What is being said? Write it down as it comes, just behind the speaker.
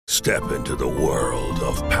Step into the world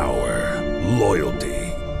of power, loyalty,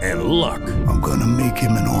 and luck. I'm gonna make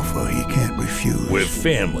him an offer he can't refuse. With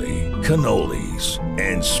family, cannolis,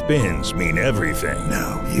 and spins mean everything.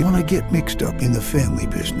 Now, you wanna get mixed up in the family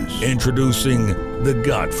business. Introducing The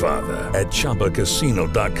Godfather at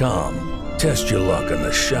ChumbaCasino.com. Test your luck in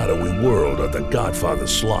the shadowy world of The Godfather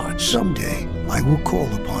slot. Someday, I will call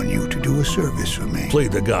upon you to do a service for me. Play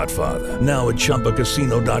The Godfather now at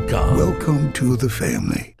ChumbaCasino.com. Welcome to the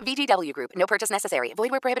family. VGW Group. No purchase necessary. Void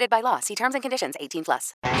where prohibited by law. See terms and conditions.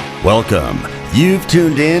 18+. Welcome. You've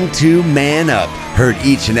tuned in to Man Up, heard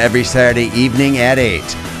each and every Saturday evening at 8,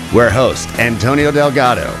 where host Antonio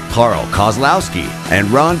Delgado, Carl Kozlowski, and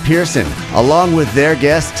Ron Pearson, along with their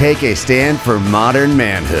guests, take a stand for modern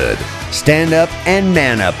manhood. Stand up and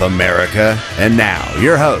man up, America. And now,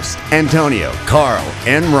 your hosts, Antonio, Carl,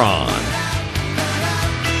 and Ron.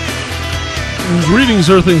 Greetings,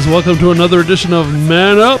 Earthlings. Welcome to another edition of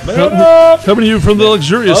Man Up. Coming to you from the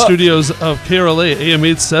luxurious studios of KRLA AM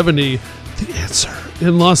 870, The Answer,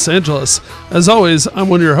 in Los Angeles. As always, I'm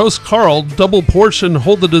one of your hosts, Carl, double portion,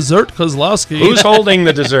 hold the dessert, Kozlowski. Who's holding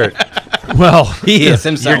the dessert? Well, he is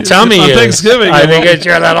himself. Your tummy on is. Thanksgiving. I think it's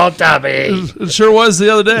your little tummy. It sure was the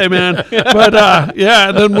other day, man. But, yeah,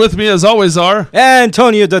 and then with me, as always, are...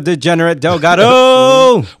 Antonio the Degenerate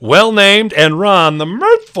Delgado. Well named, and Ron, the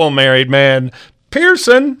mirthful married man,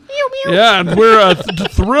 Pearson. Yeah, and we're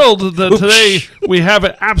thrilled that today we have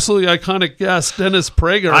an absolutely iconic guest, Dennis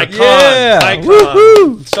Prager. Icon.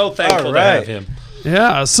 Woo-hoo. So thankful to have him.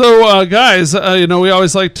 Yeah, so guys, we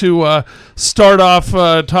always like to start off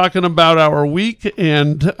talking about our week,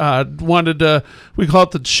 and we call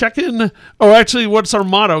it the check-in. Oh, actually, what's our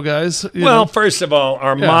motto, guys? First of all,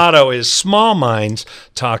 our motto is small minds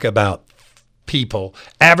talk about people,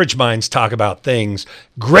 average minds talk about things,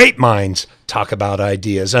 great minds talk about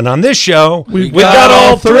ideas. And on this show, we've got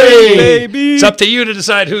all three. Baby. It's up to you to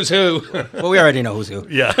decide who's who. Well, we already know who's who.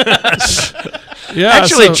 Yeah. Yeah,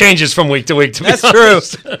 Actually, it changes from week to week, to be That's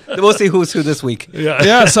honest. true. We'll see who's who this week.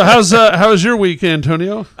 Yeah, so how's your week,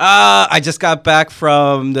 Antonio? I just got back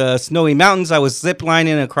from the snowy mountains. I was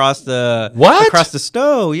ziplining across the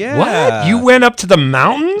snow. Yeah. What? You went up to the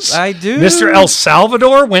mountains? I do. Mr. El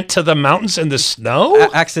Salvador went to the mountains in the snow?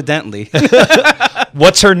 Accidentally.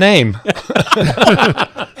 What's her name?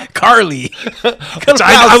 Carly.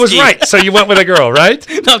 I was right. So you went with a girl, right?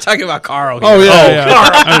 No, I'm talking about Carl. Oh,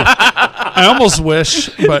 yeah. I almost wish,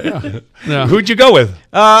 but yeah. Who'd you go with?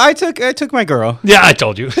 I took my girl. Yeah, I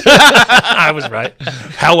told you. I was right.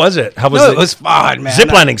 How was it? It was fun, man.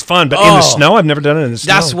 Ziplining's fun, but in the snow, I've never done it in the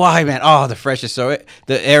snow. That's why, man. Oh,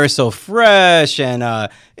 the air is so fresh, and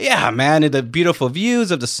yeah, man, and the beautiful views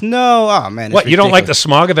of the snow. Oh, man. What, you don't like the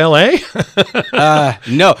smog of L.A.?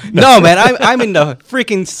 No, man. I'm in the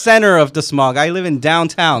freaking center of the smog. I live in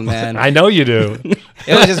downtown, man. I know you do.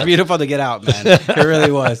 It was just beautiful to get out, man. It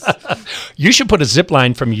really was. You should put a zip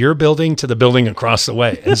line from your building to the building across the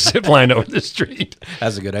way and zip line over the street.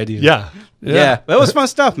 That's a good idea. Yeah. It was fun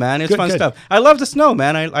stuff, man. It's fun stuff. I love the snow,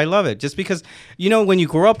 man. I love it. Just because, when you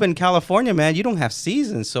grow up in California, man, you don't have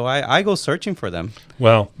seasons. So I go searching for them.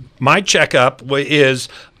 Well, my checkup is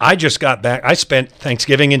I just got back. I spent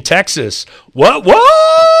Thanksgiving in Texas. What?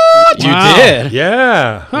 You did?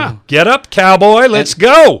 Yeah. Huh. Get up, cowboy. Let's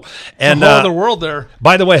go. And the whole other world there.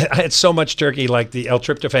 By the way, I had so much turkey, like the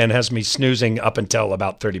L-tryptophan has me snoozing up until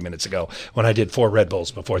about 30 minutes ago when I did 4 Red Bulls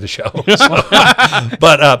before the show.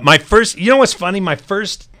 But my first, you know what's funny? My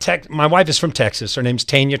wife is from Texas. Her name's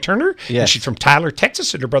Tanya Turner. Yes. And she's from Tyler,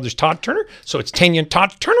 Texas, and her brother's Todd Turner. So it's Tanya and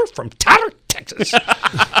Todd Turner from Tyler, Texas.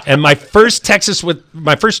 And my first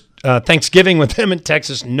Thanksgiving with them in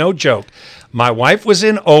Texas, no joke. My wife was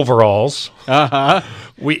in overalls. Uh-huh.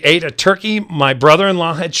 We ate a turkey my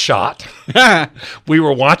brother-in-law had shot. We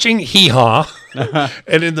were watching Hee Haw.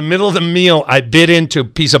 And in the middle of the meal, I bit into a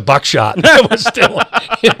piece of buckshot that was still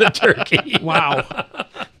in the turkey. Wow.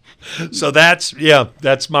 So that's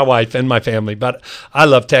my wife and my family. But I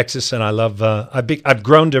love Texas, and I love I've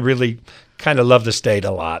grown to really kind of love the state a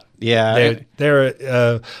lot. Yeah.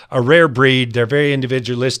 They're a rare breed. They're very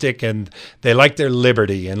individualistic, and they like their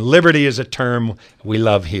liberty. And liberty is a term we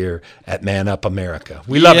love here at Man Up America.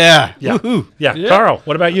 We love it. Yeah. Yeah. Carl,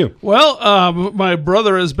 what about you? Well, my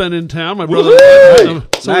brother has been in town. My brother,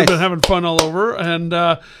 so we've been having fun all over. And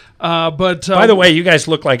but by the way, you guys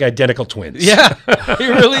look like identical twins. Yeah,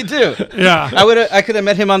 you really do. Yeah, I could have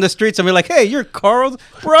met him on the streets and be like, "Hey, you're Carl's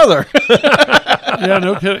brother." Yeah,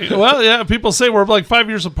 no kidding. Well, yeah, people say we're like 5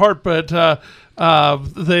 years apart, but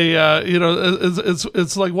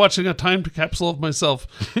it's like watching a time capsule of myself.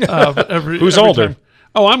 Who's older? Time.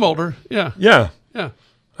 Oh, I'm older. Yeah. Yeah. Yeah.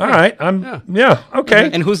 All right. Okay.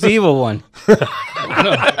 And who's the evil one?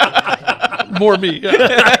 More me.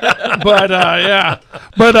 Yeah.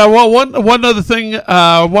 But one other thing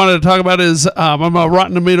I wanted to talk about is I'm a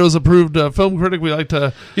Rotten Tomatoes approved film critic. We like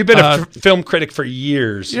to. You've been a film critic for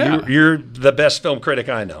years. Yeah. You're the best film critic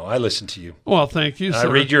I know. I listen to you. Well, thank you. I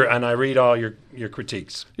read all your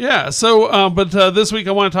critiques. Yeah. So, but this week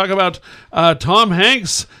I want to talk about Tom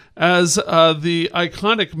Hanks as the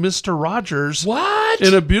iconic Mr. Rogers. What?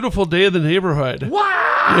 In A Beautiful Day in the Neighborhood. Wow.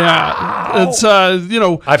 Yeah. It's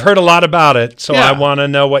I've heard a lot about it, so Yeah. I want to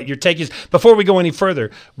know what your take is. Before we go any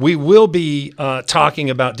further, we will be talking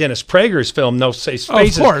about Dennis Prager's film No Safe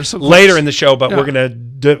Spaces Of course. later in the show, but Yeah. we're going to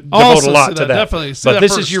devote Also a lot see to that, that. definitely. See But that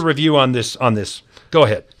this is first. your review on this. Go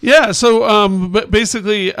ahead. Yeah, so but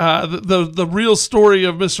basically, the real story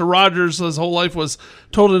of Mr. Rogers, his whole life, was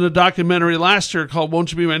told in a documentary last year called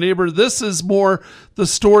 "Won't You Be My Neighbor." This is more the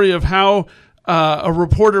story of how a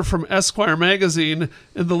reporter from Esquire magazine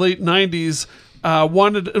in the late '90s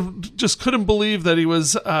just couldn't believe that he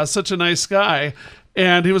was such a nice guy,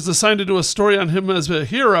 and he was assigned to do a story on him as a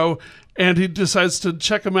hero, and he decides to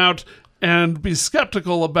check him out and be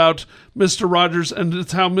skeptical about Mr. Rogers, and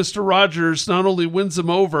it's how Mr. Rogers not only wins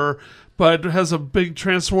him over, but has a big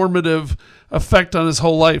transformative effect on his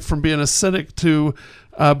whole life, from being a cynic to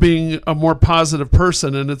being a more positive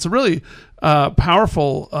person. And it's a really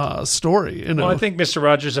powerful story. Well, I think Mr.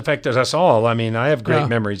 Rogers affected us all. I mean, I have great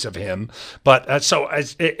memories of him. But so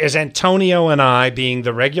as Antonio and I, being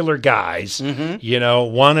the regular guys,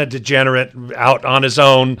 one a degenerate out on his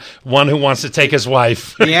own, one who wants to take his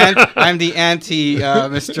wife. I'm the anti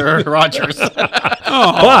Mr. Rogers.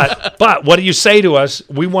 But what do you say to us?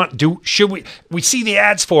 Should we see the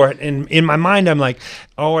ads for it? And in my mind, I'm like,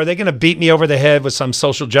 oh, are they going to beat me over the head with some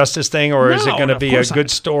social justice thing, or is it going to be a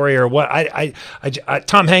good story, or what? I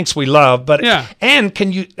Tom Hanks we love, but and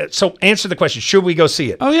can you answer the question? Should we go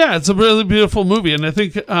see it? Oh yeah, it's a really beautiful movie, and I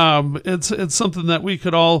think it's something that we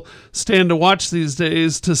could all stand to watch these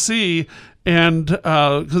days to see, and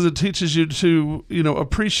because it teaches you to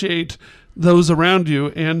appreciate those around you,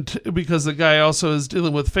 and because the guy also is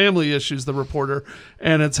dealing with family issues, the reporter,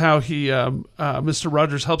 and it's how he Mr.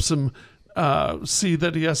 Rogers helps him see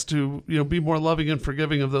that he has to be more loving and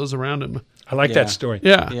forgiving of those around him. I like that story.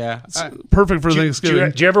 Yeah. It's perfect for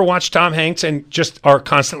Thanksgiving. Do you ever watch Tom Hanks and just are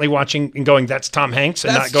constantly watching and going, that's Tom Hanks,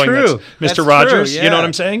 and That's not going, true. that's Mr. That's Rogers? true, yeah. You know what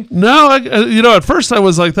I'm saying? No, at first I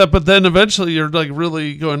was like that, but then eventually you're like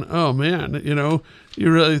really going, oh man,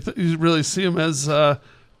 you really see him as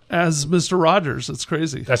Mr. Rogers. It's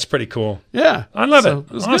crazy. That's pretty cool. Yeah. I love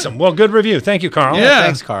it. Awesome. Good. Well, good review. Thank you, Carl. Yeah.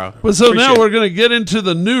 Thanks, Carl. But so Appreciate now it. we're going to get into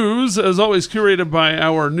the news, as always curated by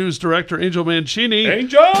our news director, Angel Mancini.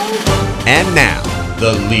 Angel! And now,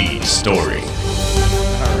 the lead story.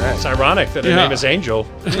 It's ironic that her Yeah. name is Angel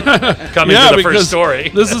coming to the because first story.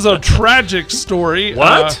 This is a tragic story.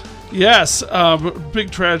 What? Yes,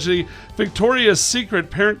 big tragedy. Victoria's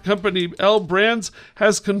Secret parent company L Brands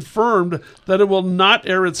has confirmed that it will not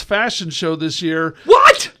air its fashion show this year.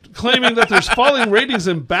 What? Claiming that there's falling ratings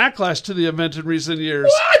and backlash to the event in recent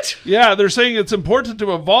years. What? Yeah, they're saying it's important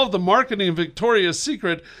to evolve the marketing of Victoria's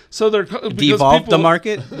Secret, so they're Devolve the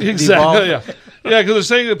market? Exactly. Devolve? Yeah, because they're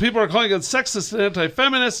saying that people are calling it sexist and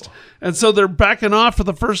anti-feminist, and so they're backing off for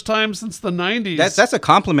the first time since the 90s. That's a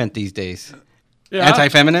compliment these days. Yeah.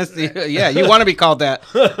 Anti-feminist? Yeah, you want to be called that.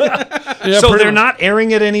 Yeah, So pretty they're much. not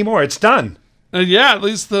airing it anymore. It's done. Yeah, at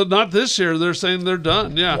least not this year. They're saying they're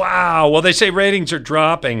done. Yeah. Wow. Well, they say ratings are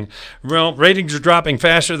dropping. Well, ratings are dropping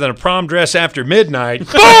faster than a prom dress after midnight.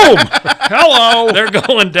 Boom! Hello. They're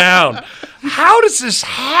going down. How does this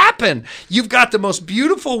happen? You've got the most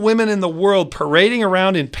beautiful women in the world parading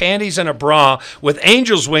around in panties and a bra with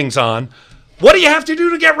angel's wings on. What do you have to do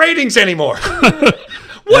to get ratings anymore?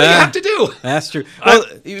 What do you have to do? That's true. Well,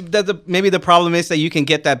 maybe the problem is that you can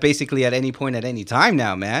get that basically at any point at any time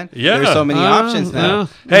now, man. Yeah. There's so many options now.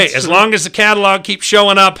 Hey, as long as the catalog keeps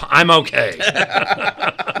showing up, I'm okay.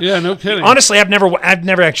 Yeah, no kidding. Honestly, I've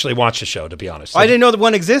never actually watched the show, to be honest. I didn't know that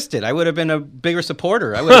one existed. I would have been a bigger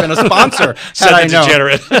supporter. I would have been a sponsor Said had I the known.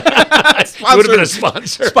 degenerate. You would have been a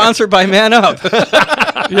sponsor. Sponsored by Man Up.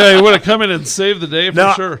 Yeah, he would have come in and saved the day for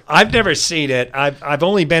No, sure. I've never seen it. I've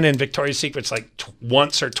only been in Victoria's Secrets like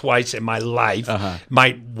once or twice in my life.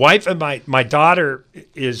 My wife and my daughter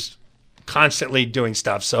is constantly doing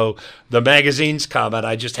stuff. So the magazines come and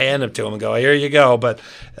I just hand them to them and go, here you go. But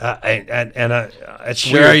it's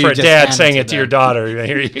Sure, weird you for a just dad hand saying it it to to your them. daughter.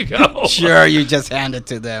 Here you go. Sure, you just hand it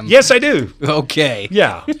to them. Yes, I do. Okay.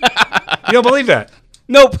 Yeah. You don't believe that?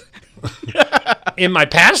 Nope. In my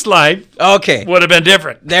past life, Okay. would have been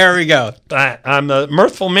different. There we go. I'm a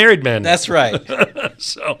mirthful married man. That's right.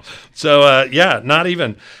 Yeah, not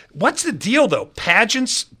even. What's the deal though?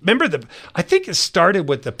 Pageants. Remember I think it started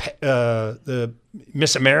with the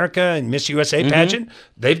Miss America and Miss USA pageant.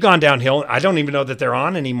 They've gone downhill. I don't even know that they're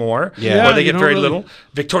on anymore. Yeah. Or they get very little.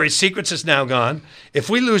 Victoria's Secrets is now gone. If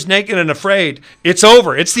we lose Naked and Afraid, it's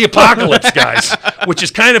over. It's the apocalypse, guys. Which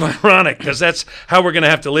is kind of ironic because that's how we're going to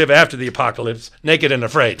have to live after the apocalypse. Naked and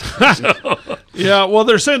Afraid. Yeah, well,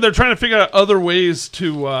 they're saying they're trying to figure out other ways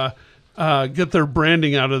to get their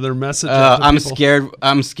branding out of their message. I'm scared.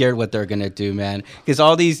 I'm scared what they're gonna do, man. Because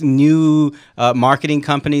all these new marketing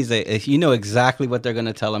companies, if you know exactly what they're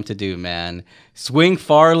gonna tell them to do, man. Swing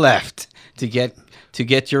far left to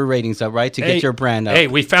get your ratings up, right? To get your brand up. Hey,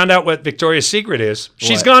 we found out what Victoria's Secret is.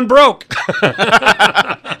 She's What? gone broke.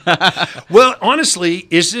 Well, honestly,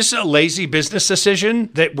 is this a lazy business decision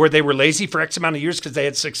where they were lazy for X amount of years because they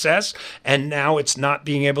had success, and now it's not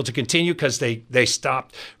being able to continue because they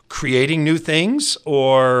stopped creating new things?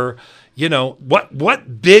 Or,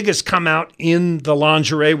 what big has come out in the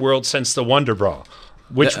lingerie world since the Wonder Bra?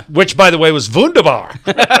 Which, by the way, was Wunderbar.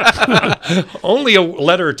 Only a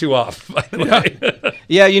letter or two off, by the way.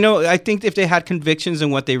 Yeah, I think if they had convictions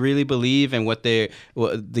in what they really believe and the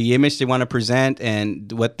image they want to present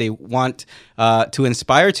and what they want to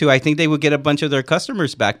inspire to, I think they would get a bunch of their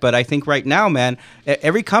customers back. But I think right now, man,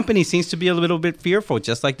 every company seems to be a little bit fearful,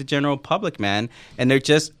 just like the general public, man. And they're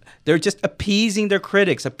just appeasing their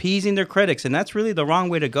critics, and that's really the wrong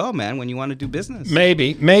way to go, man, when you want to do business.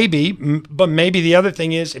 Maybe, but maybe the other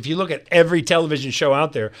thing is, if you look at every television show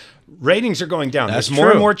out there, ratings are going down. That's There's more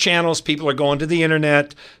and true. more channels. People are going to the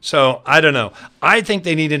internet. So I don't know. I think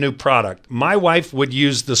they need a new product. My wife would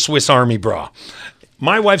use the Swiss Army bra.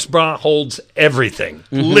 My wife's bra holds everything,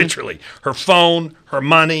 literally. Her phone, her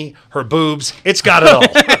money, her boobs. It's got it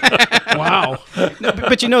all. Wow.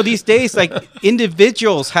 But these days, like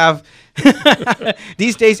individuals have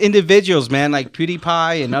these days, man, like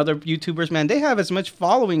PewDiePie and other YouTubers, man, they have as much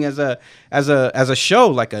following as a show,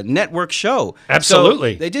 like a network show.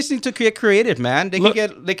 Absolutely. So they just need to get creative, man. They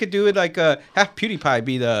could do it like have PewDiePie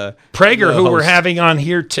be the Prager, who we're host. having on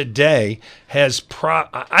here today, has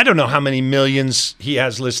I don't know how many millions he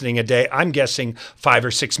has listening a day. I'm guessing 5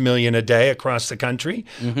 or 6 million a day across the country.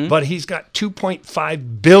 But he's got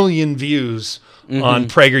 2.5 billion views on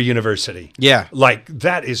Prager University. Yeah. Like,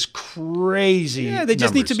 that is crazy. Yeah, they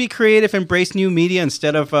just need to be creative, embrace new media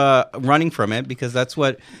instead of running from it, because that's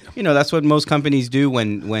what most companies do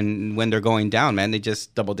when they're going down, man. They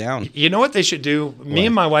just double down. You know what they should do? Me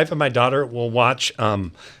and my wife and my daughter will watch.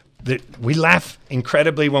 We laugh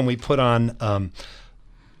incredibly when we put on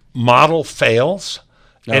model fails.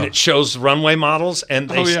 And it shows runway models, and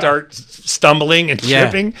they start stumbling and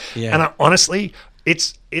tripping. Yeah. And honestly,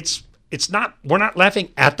 it's not. We're not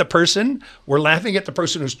laughing at the person. We're laughing at the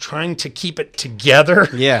person who's trying to keep it together.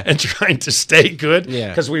 Yeah. And trying to stay good. Yeah.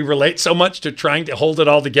 Because we relate so much to trying to hold it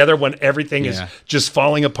all together when everything is just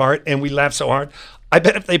falling apart, and we laugh so hard. I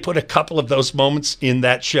bet if they put a couple of those moments in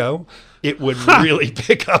that show, it would really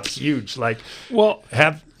pick up huge. Like, Well,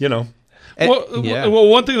 Yeah. Well,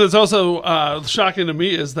 one thing that's also shocking to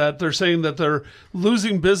me is that they're saying that they're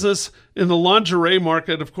losing business in the lingerie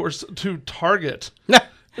market, of course, to Target.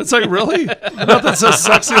 It's like, really? Nothing so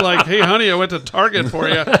sexy like, hey, honey, I went to Target for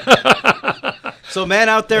you. So, man,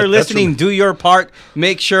 out there listening, do your part.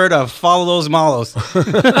 Make sure to follow those models.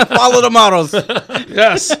 Follow the models.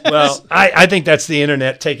 Yes. Well, I think that's the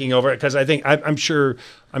internet taking over, because I think I'm sure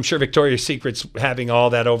Victoria's Secret's having all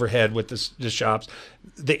that overhead with the shops.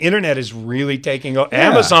 The internet is really taking over. Yeah.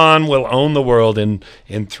 Amazon will own the world in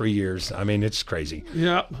 3 years. I mean, it's crazy.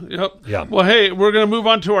 Yep. Yeah. Well, hey, we're going to move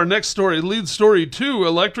on to our next story. Lead story 2,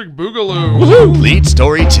 Electric Boogaloo. Lead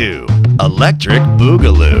story 2, Electric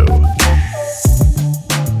Boogaloo.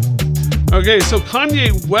 Okay, so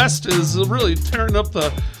Kanye West is really tearing up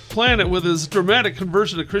the planet with his dramatic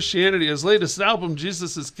conversion to Christianity. His latest album,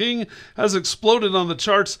 Jesus is King, has exploded on the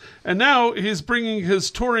charts, and now he's bringing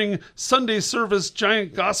his touring Sunday service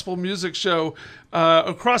giant gospel music show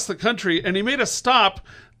across the country, and he made a stop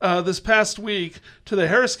this past week to the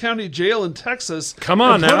Harris County Jail in Texas. Come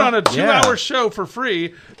on and put now. on a 2-hour Yeah. show for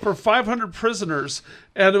free for 500 prisoners.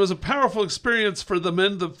 And it was a powerful experience for the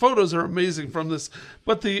men. The photos are amazing from this.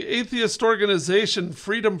 But the atheist organization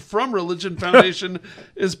Freedom From Religion Foundation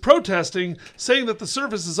is protesting, saying that the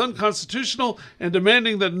service is unconstitutional and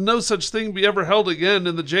demanding that no such thing be ever held again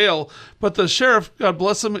in the jail. But the sheriff, God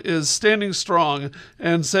bless him, is standing strong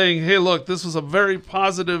and saying, hey, look, this was a very very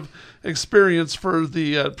positive experience for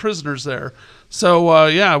the prisoners there. So,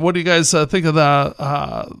 what do you guys think of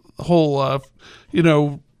the whole,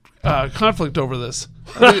 conflict over this?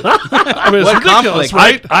 I mean, it's ridiculous,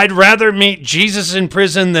 right? I'd rather meet Jesus in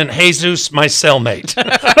prison than Jesus, my cellmate.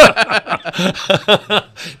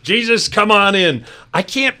 Jesus, come on in. I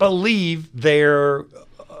can't believe they're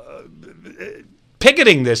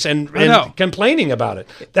picketing this and complaining about it.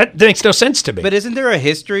 That makes no sense to me. But isn't there a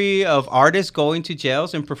history of artists going to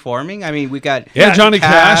jails and performing? I mean, we got Johnny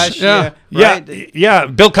Cash. Right? Yeah.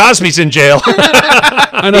 Bill Cosby's in jail.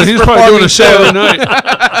 I know he's probably doing a show every night.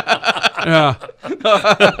 Yeah.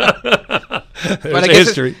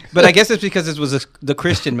 But I guess it's because it was the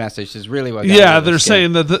Christian message is really what. They're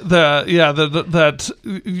saying that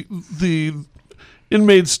the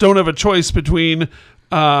inmates don't have a choice between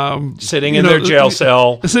sitting in their jail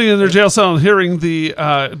cell and hearing the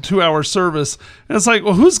 2-hour service, and it's like,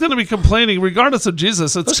 well, who's going to be complaining regardless of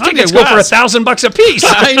Jesus? It's Those tickets go for $1,000 a piece.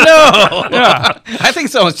 I know. Yeah, I think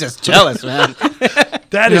someone's just jealous, man.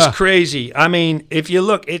 That is crazy. I mean, if you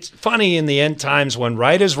look, it's funny in the end times when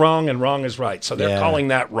right is wrong and wrong is right. So they're calling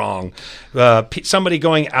that wrong. Somebody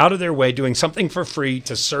going out of their way, doing something for free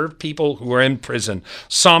to serve people who are in prison.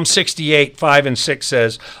 Psalm 68, 5 and 6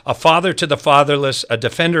 says, "A father to the fatherless, a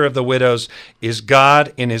defender of the widows, is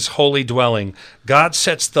God in his holy dwelling. God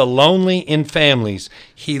sets the lonely in families.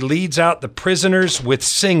 He leads out the prisoners with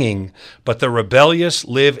singing, but the rebellious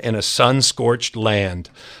live in a sun-scorched land."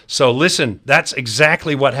 So listen, that's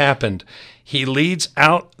exactly what happened. He leads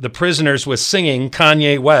out the prisoners with singing,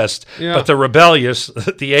 Kanye West, but the rebellious,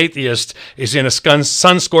 the atheist, is in a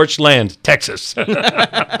sun-scorched land, Texas.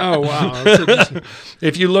 Oh, wow. That's interesting.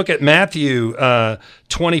 If you look at Matthew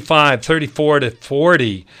 25, 34 to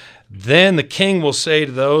 40, then the king will say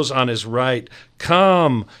to those on his right,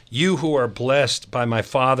 "Come, you who are blessed by my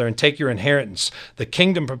Father, and take your inheritance, the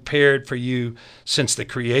kingdom prepared for you since the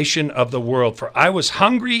creation of the world. For I was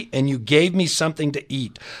hungry, and you gave me something to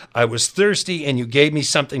eat. I was thirsty, and you gave me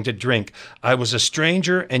something to drink. I was a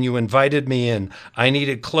stranger, and you invited me in. I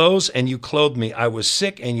needed clothes, and you clothed me. I was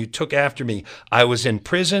sick, and you took after me. I was in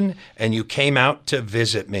prison, and you came out to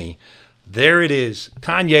visit me." There it is.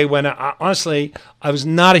 Kanye, honestly, I was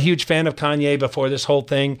not a huge fan of Kanye before this whole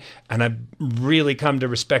thing, and I've really come to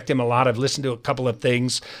respect him a lot. I've listened to a couple of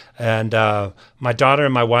things, and my daughter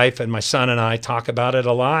and my wife and my son and I talk about it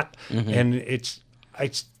a lot, and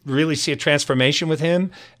I really see a transformation with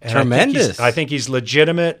him. And Tremendous. I think he's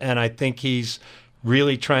legitimate, and I think he's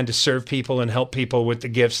really trying to serve people and help people with the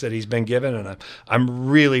gifts that he's been given, and I'm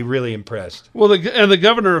really, really impressed. Well, the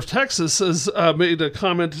governor of Texas has made a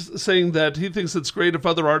comment saying that he thinks it's great if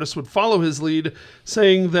other artists would follow his lead,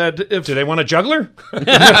 saying that if... Do they want a juggler?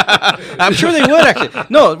 I'm sure they would, actually.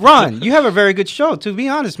 No, Ron, you have a very good show. To be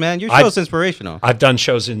honest, man, your show's inspirational. I've done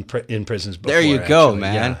shows in prisons before. There you go,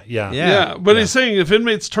 man. Yeah. But he's saying if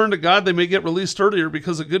inmates turn to God, they may get released earlier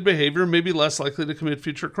because of good behavior and may be less likely to commit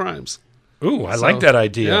future crimes. Ooh, I like that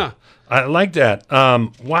idea. Yeah. I like that.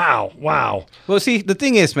 Wow. Well, see, the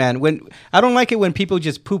thing is, man, I don't like it when people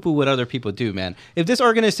just poo-poo what other people do, man. If this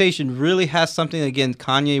organization really has something against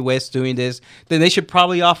Kanye West doing this, then they should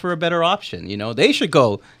probably offer a better option. They should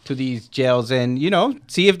go to these jails and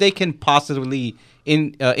see if they can possibly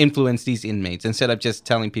influence these inmates instead of just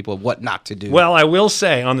telling people what not to do. Well, I will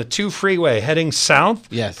say, on the 2 freeway heading south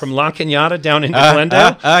from La Cañada down into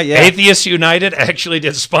Glendale, Atheists United actually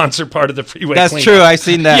did sponsor part of the freeway. That's cleanup. true. I've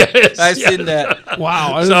seen that. Yes, I've seen that.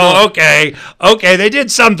 Wow. So, okay, they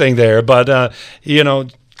did something there, but,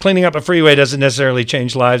 cleaning up a freeway doesn't necessarily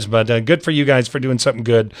change lives, but good for you guys for doing something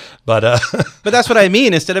good. But but that's what I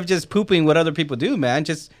mean. Instead of just pooping what other people do, man,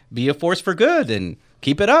 just be a force for good and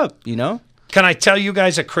keep it up, Can I tell you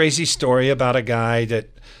guys a crazy story about a guy that...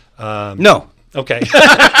 No. Okay.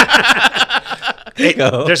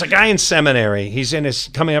 There's a guy in seminary. He's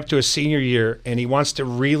coming up to his senior year, and he wants to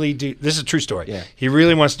really do... This is a true story. Yeah. He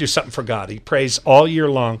really wants to do something for God. He prays all year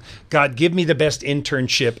long, "God, give me the best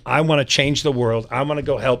internship. I want to change the world. I want to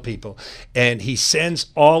go help people." And he sends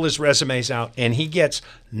all his resumes out, and he gets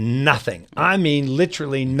nothing. I mean,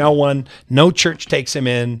 literally no one, no church takes him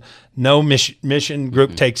in, no mission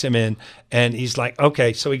group takes him in. And he's like,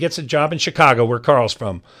 okay, so he gets a job in Chicago, where Carl's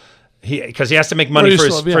from. Because he has to make money for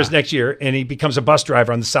his next year, and he becomes a bus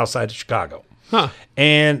driver on the south side of Chicago.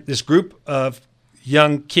 And this group of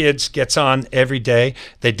young kids gets on every day.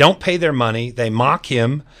 They don't pay their money. They mock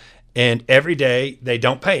him, and every day they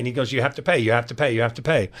don't pay. And he goes, "You have to pay, you have to pay, you have to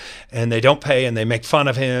pay." And they don't pay, and they make fun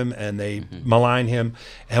of him, and they malign him.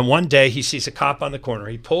 And one day he sees a cop on the corner.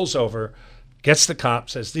 He pulls over, gets the cop,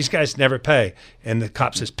 says, "These guys never pay." And the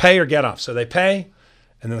cop says, "Pay or get off." So they pay.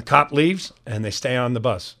 And then the cop leaves, and they stay on the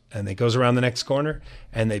bus. And they goes around the next corner,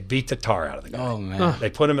 and they beat the tar out of the guy. Oh, man. They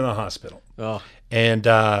put him in the hospital. Oh. And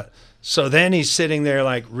so then he's sitting there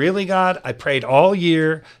like, really, God? I prayed all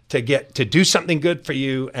year to do something good for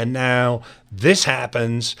you, and now this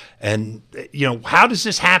happens. And, how does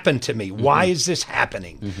this happen to me? Why is this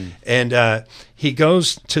happening? And he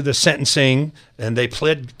goes to the sentencing, and they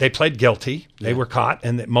pled guilty. They were caught,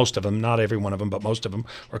 and most of them, not every one of them, but most of them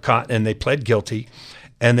were caught, and they pled guilty.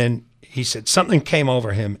 And then he said something came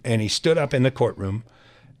over him, and he stood up in the courtroom,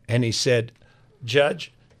 and he said,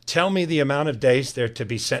 Judge, tell me the amount of days they're to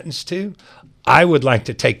be sentenced to. I would like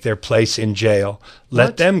to take their place in jail.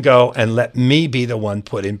 Let them go and let me be the one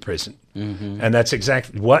put in prison. And that's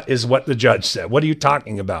exactly what the judge said. What are you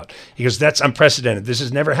talking about? He goes, that's unprecedented. This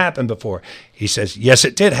has never happened before. He says, yes,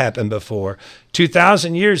 it did happen before.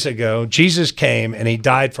 2,000 years ago, Jesus came and he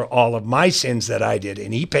died for all of my sins that I did,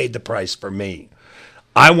 and he paid the price for me.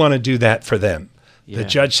 I want to do that for them. Yeah. The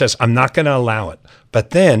judge says, I'm not going to allow it. But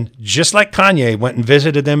then, just like Kanye went and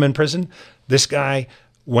visited them in prison, this guy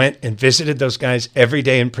went and visited those guys every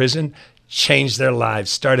day in prison, changed their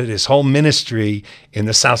lives, started his whole ministry in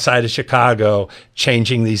the south side of Chicago,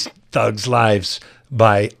 changing these thugs' lives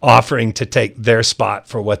by offering to take their spot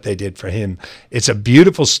for what they did for him. It's a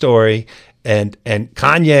beautiful story. And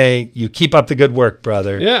Kanye, you keep up the good work,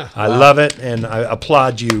 brother. Yeah. I love it, and I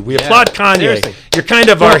applaud you. We applaud Kanye. Seriously. You're kind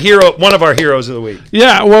of our hero, one of our heroes of the week.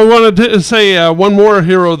 Yeah, well, I wanted to say one more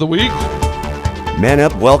hero of the week. Man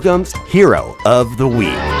Up welcomes Hero of the Week.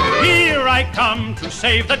 Here I come to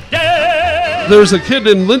save the day. There's a kid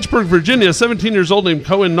in Lynchburg, Virginia, 17 years old, named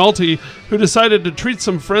Cohen Nolte, who decided to treat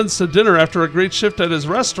some friends to dinner after a great shift at his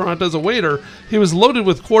restaurant as a waiter. He was loaded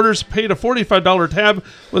with quarters, paid a $45 tab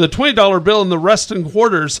with a $20 bill, and the rest in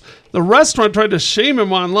quarters. The restaurant tried to shame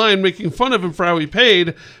him online, making fun of him for how he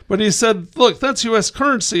paid, but he said, look, that's U.S.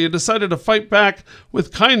 currency, and decided to fight back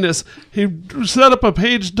with kindness. He set up a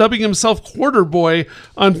page dubbing himself Quarter Boy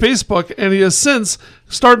on Facebook, and he has since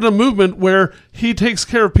started a movement where he takes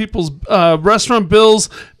care of people's restaurant bills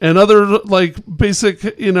and other like basic,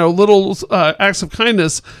 little acts of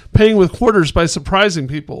kindness, paying with quarters by surprising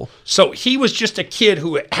people. So he was just a kid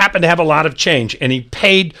who happened to have a lot of change, and he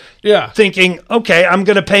paid thinking, okay, I'm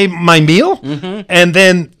going to pay my meal. And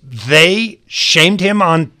then they shamed him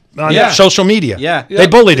on social media. Yeah. They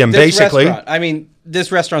bullied him, This basically. restaurant, I mean,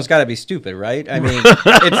 this restaurant's got to be stupid, right? I mean,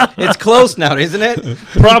 it's closed now, isn't it?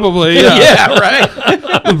 Probably, yeah. Yeah, right.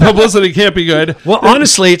 The publicity can't be good. Well,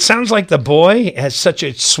 honestly, it sounds like the boy has such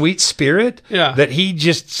a sweet spirit that he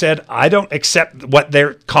just said, I don't accept what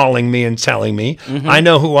they're calling me and telling me. I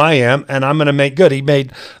know who I am, and I'm going to make good. He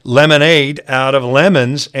made lemonade out of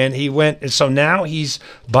lemons, and he went, and so now he's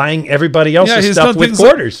buying everybody else's stuff with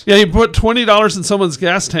quarters. He put $20 in someone's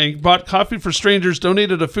gas tank, bought coffee for strangers,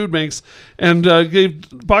 donated to food banks, and gave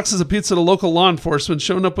boxes of pizza to local law enforcement,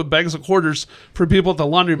 showing up with bags of quarters for people at the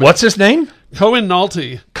laundromat. What's his name? Cohen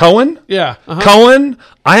Nolte. Cohen? Yeah. Cohen,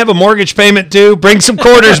 I have a mortgage payment due. Bring some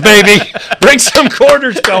quarters, baby. Bring some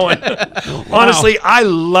quarters, Cohen. Honestly, I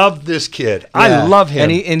love this kid. I love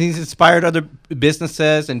him. And he's inspired other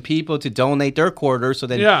businesses and people to donate their quarters so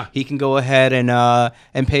that he can go ahead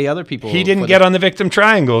and pay other people. He didn't get on the victim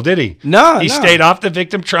triangle, did he? No. He stayed off the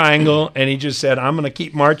victim triangle, and he just said, I'm going to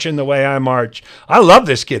keep marching the way I march. I love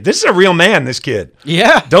this kid. This is a real man, this kid.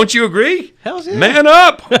 Yeah. Don't you agree? Hell yeah. Man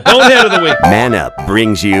up. Bonehead of the week. Man Up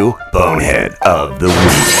brings you Bonehead of the Week.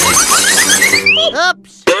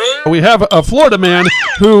 Oops. We have a Florida man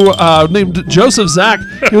who named Joseph Zach.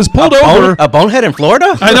 He was pulled over. A bonehead in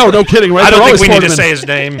Florida? I know, no kidding, right? I don't They're think we always need to Florida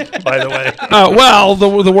say men. his name, by the way. Well,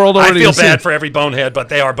 the world I already feel has seen. bad for every bonehead, but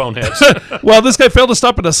they are boneheads. Well, this guy failed to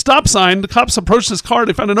stop at a stop sign. The cops approached his car.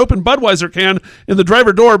 They found an open Budweiser can in the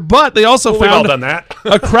driver door, but they also We've all found done that.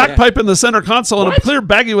 a crack pipe in the center console and a clear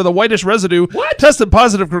baggie with a whitish residue. Tested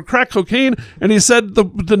positive for crack cocaine, and he said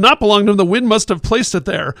did not belong to him. The wind must have placed it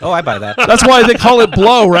there. Oh, I buy that. That's why they call it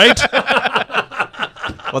blow, right?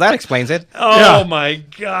 Well, that explains it. Oh, my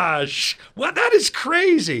gosh. Well, that is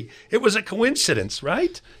crazy. It was a coincidence,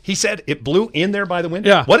 right? He said it blew in there by the wind?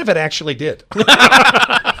 Yeah. What if it actually did?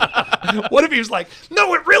 What if he was like,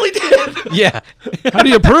 no, it really did? Yeah. How do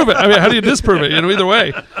you prove it? I mean, how do you disprove it? Either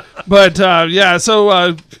way. But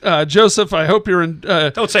so Joseph, I hope you're in.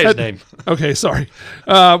 Don't say his name. Okay, sorry.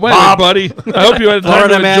 Well, buddy, I hope you had time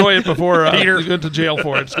to enjoy it before you go to jail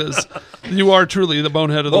for it. 'Cause You are truly the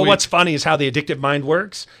bonehead of the Well, week. what's funny is how the addictive mind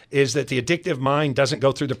works is that the addictive mind doesn't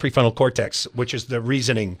go through the prefrontal cortex, which is the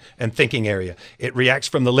reasoning and thinking area. It reacts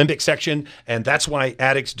from the limbic section, and that's why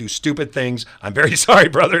addicts do stupid things. I'm very sorry,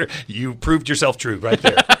 brother. You proved yourself true right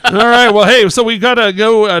there. All right. Well, hey, so we got to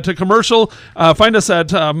go to commercial. Find us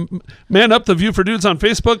at Man Up, The View for Dudes on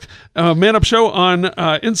Facebook, Man Up Show on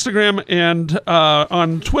Instagram, and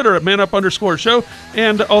on Twitter at ManUp_show.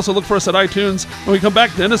 And also look for us at iTunes. When we come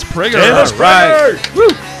back, Dennis Prager. Dennis Prager! Woo!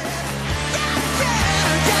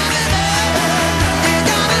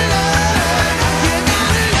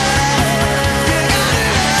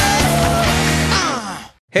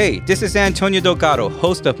 Hey, this is Antonio Delgado,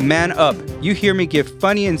 host of Man Up. You hear me give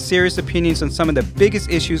funny and serious opinions on some of the biggest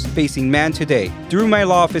issues facing man today. Through my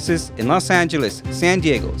law offices in Los Angeles, San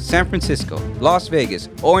Diego, San Francisco, Las Vegas,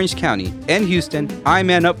 Orange County, and Houston, I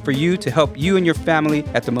man up for you to help you and your family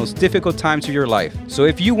at the most difficult times of your life. So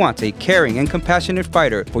if you want a caring and compassionate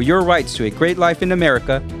fighter for your rights to a great life in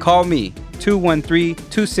America, call me.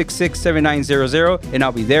 213-266-7900, and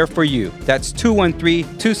I'll be there for you. That's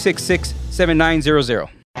 213-266-7900.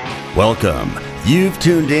 Welcome. You've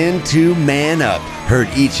tuned in to Man Up, heard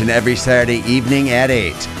each and every Saturday evening at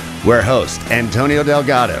 8, where hosts Antonio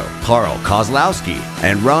Delgado, Carl Kozlowski,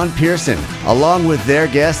 and Ron Pearson, along with their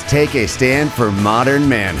guests, take a stand for modern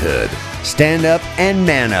manhood. Stand up and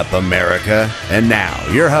man up, America. And now,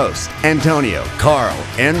 your hosts, Antonio, Carl,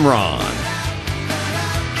 and Ron.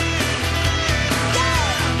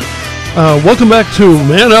 Welcome back to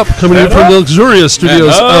Man Up, coming in from the luxurious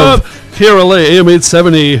studios of KRLA AM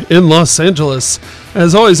 870 in Los Angeles.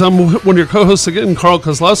 As always, I'm one of your co-hosts again, Carl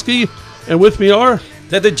Kozlowski, and with me are...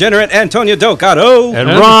 The degenerate Antonio Delgado. And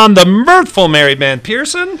Ron, the mirthful married man,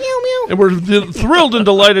 Pearson. And we're thrilled and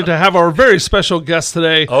delighted to have our very special guest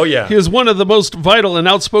today. Oh, yeah. He is one of the most vital and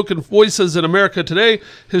outspoken voices in America today.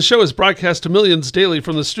 His show is broadcast to millions daily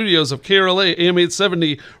from the studios of KRLA AM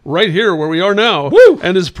 870 right here where we are now. Woo!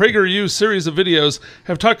 And his PragerU series of videos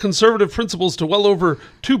have taught conservative principles to well over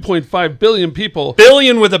 2.5 billion people.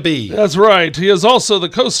 Billion with a B. That's right. He is also the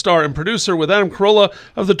co-star and producer with Adam Carolla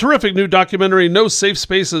of the terrific new documentary No Safe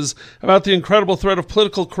Spaces about the incredible threat of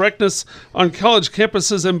political correctness on college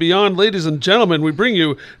campuses and beyond. Ladies and gentlemen, we bring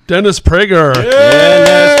you Dennis Prager.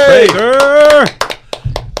 Dennis Prager!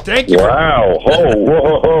 Thank you. Wow.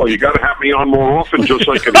 Whoa. You got to have me on more often just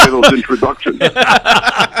so I can hear those introductions.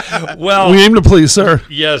 Well, We aim to please, sir.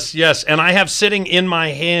 yes. And I have sitting in my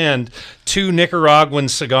hand 2 Nicaraguan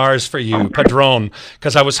cigars for you, Padron,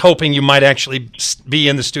 because I was hoping you might actually be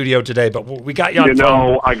in the studio today, but we got you on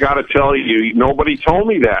phone. I got to tell you, nobody told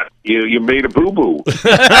me that. You made a boo-boo.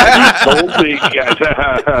 You told me,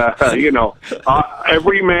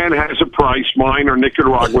 every man has a price. Mine are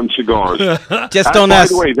Nicaraguan cigars. Just don't By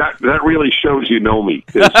ask. the way, that really shows you know me.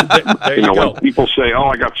 There you go. When people say, "Oh,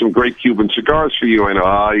 I got some great Cuban cigars for you," I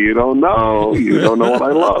know, you don't know. You don't know what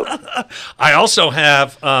I love. I also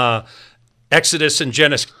have Exodus and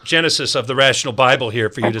Genesis of the Rational Bible here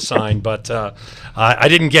for you to sign, but I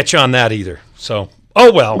didn't get you on that either. So,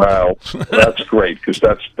 oh well. Wow, that's great, because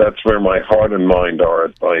that's where my heart and mind are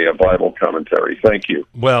at my Bible commentary. Thank you.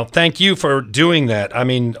 Well, thank you for doing that. I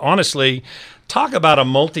mean, honestly, talk about a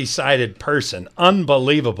multi-sided person.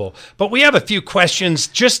 Unbelievable. But we have a few questions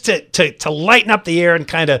just to lighten up the air and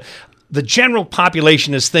kind of the general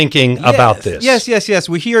population is thinking about this. Yes.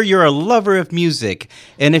 We hear you're a lover of music.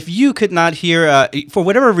 And if you could not hear, for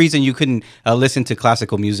whatever reason, you couldn't listen to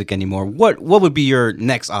classical music anymore, what would be your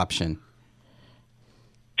next option?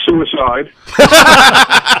 Suicide.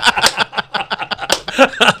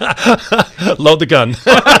 Load the gun.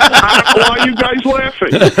 Why are you guys laughing?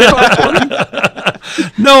 It's not funny.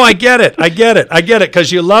 No, I get it,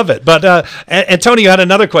 because you love it. But Antonio had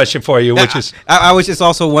another question for you, which is... I was just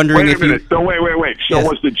also wondering Wait if a minute. So wait. So Yes.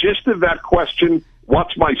 was the gist of that question,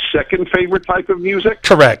 what's my second favorite type of music?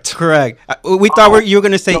 Correct. Correct. We thought you were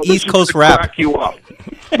going to say No, this East is Coast to rap. crack you up.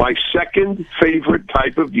 My second favorite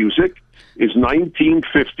type of music is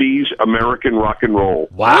 1950s American rock and roll.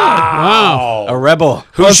 Wow. A rebel.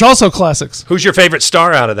 It's also classics. Who's your favorite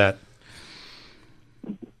star out of that?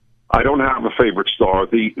 I don't have a favorite star.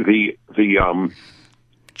 The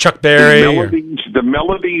Chuck Berry? the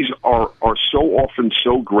melodies are so often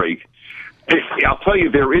so great. I'll tell you,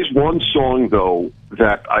 there is one song, though,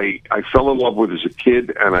 that I fell in love with as a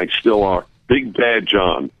kid, and I still are. Big Bad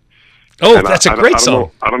John. Oh, And that's a great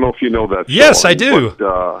song. I don't know if you know that song. Yes, I do.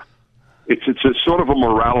 But, it's a sort of a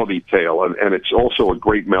morality tale, and it's also a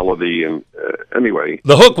great melody. And anyway,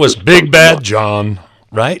 The hook was Big Bad John.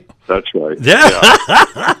 right? That's right. Yeah.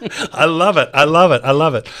 I love it. I love it. I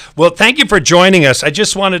love it. Well, thank you for joining us. I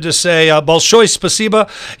just wanted to say большое спасибо.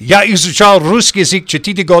 Я изучал русский язык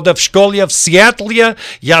 4 года в школе в Сиэтле.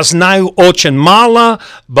 Я знаю очень мало,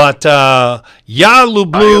 but я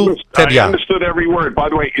люблю тебя. I understood every word. By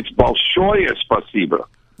the way, it's большое спасибо.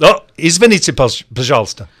 Oh, извините,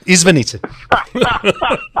 пожалуйста. Извините.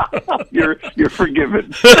 You're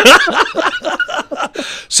forgiven.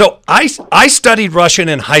 So I studied Russian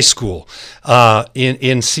in high school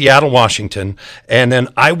in Seattle, Washington, and then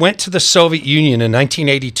I went to the Soviet Union in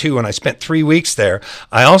 1982, and I spent 3 weeks there.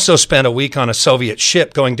 I also spent a week on a Soviet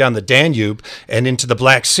ship going down the Danube and into the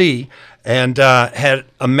Black Sea, and had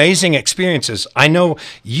amazing experiences. I know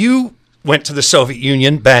you went to the Soviet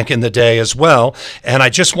Union back in the day as well, and I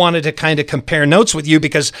just wanted to kind of compare notes with you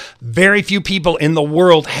because very few people in the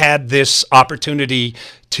world had this opportunity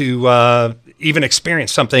to even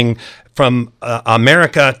experience something from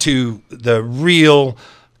America to the real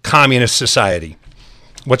communist society.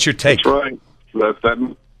 What's your take? That's right.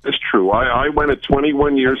 That is true. I went at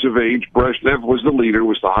 21 years of age. Brezhnev was the leader. It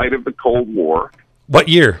was the height of the Cold War. What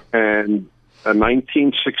year? And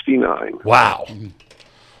 1969. Wow.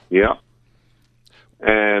 Yeah.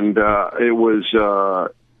 And it was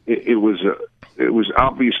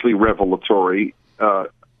obviously revelatory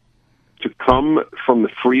to come from the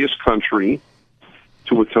freest country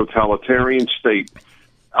to a totalitarian state.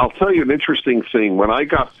 I'll tell you an interesting thing. When I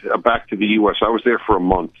got back to the U.S., I was there for a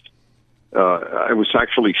month. I was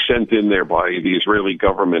actually sent in there by the Israeli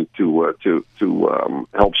government to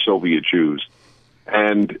help Soviet Jews,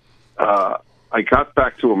 and I got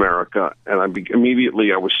back to America, and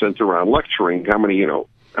immediately I was sent around lecturing how many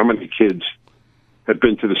kids had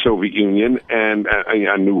been to the Soviet Union, and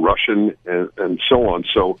I knew Russian and so on.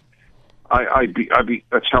 So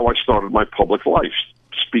that's how I started my public life,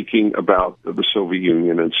 speaking about the Soviet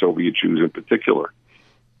Union and Soviet Jews in particular.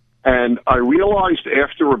 And I realized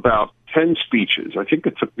after about 10 speeches, I think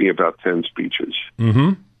it took me about 10 speeches,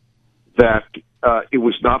 that it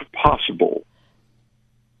was not possible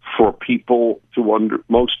for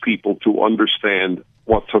most people to understand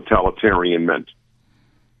what totalitarian meant.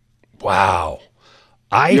 Wow.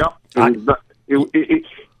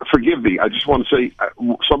 Forgive me. I just want to say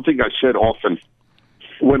something I said often.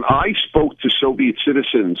 When I spoke to Soviet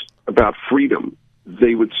citizens about freedom,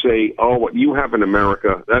 they would say, "Oh, what you have in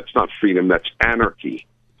America, that's not freedom, that's anarchy."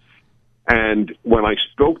 And when I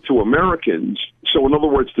spoke to Americans, so in other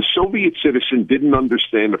words, the Soviet citizen didn't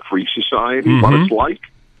understand a free society, what it's like,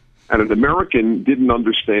 and an American didn't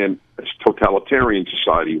understand a totalitarian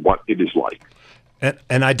society, what it is like.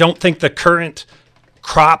 And I don't think the current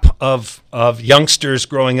crop of youngsters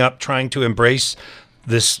growing up trying to embrace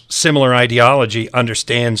this similar ideology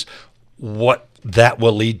understands what that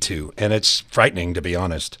will lead to. And it's frightening, to be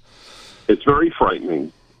honest. It's very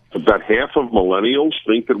frightening. About half of millennials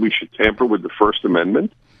think that we should tamper with the First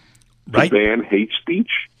Amendment to ban hate speech.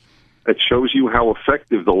 It shows you how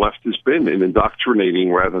effective the left has been in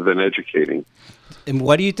indoctrinating rather than educating. And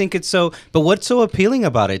what do you think it's so? But what's so appealing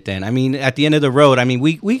about it then? I mean, at the end of the road, I mean,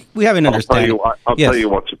 we have an understanding. I'll tell you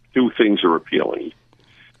what. Two things are appealing.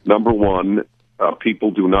 Number one, people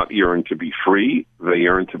do not yearn to be free; they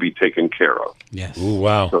yearn to be taken care of. Yes. Ooh,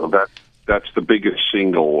 wow. So that's the biggest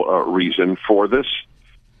single reason for this.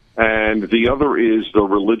 And the other is the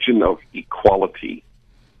religion of equality.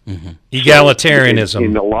 Egalitarianism. So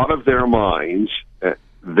in a lot of their minds,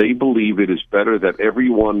 they believe it is better that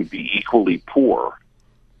everyone be equally poor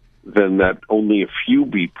than that only a few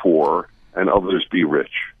be poor and others be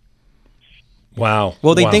rich. Wow.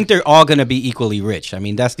 Well, they think they're all going to be equally rich. I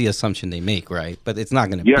mean, that's the assumption they make, right? But it's not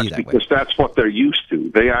going to be that way. Yes, because that's what they're used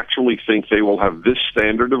to. They actually think they will have this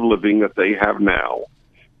standard of living that they have now,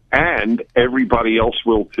 and everybody else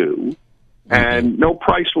will too, and no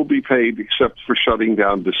price will be paid except for shutting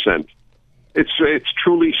down dissent. It's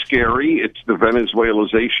truly scary. It's the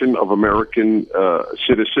Venezuelization of American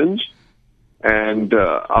citizens, and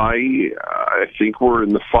I think we're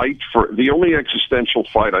in the fight for the only existential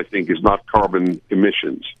fight. I think is not carbon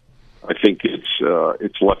emissions. I think it's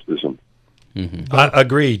leftism.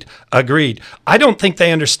 Agreed. I don't think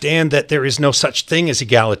they understand that there is no such thing as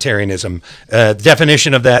egalitarianism. The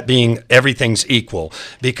definition of that being everything's equal.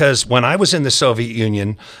 Because when I was in the Soviet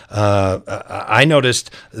Union, I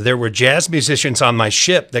noticed there were jazz musicians on my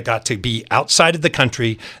ship that got to be outside of the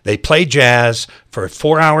country. They play jazz for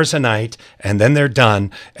 4 hours a night, and then they're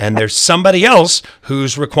done. And there's somebody else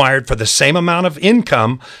who's required for the same amount of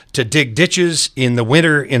income to dig ditches in the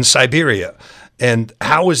winter in Siberia. And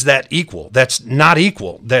how is that equal? That's not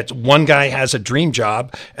equal. That one guy has a dream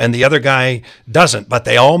job and the other guy doesn't, but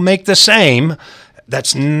they all make the same.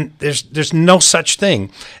 There's no such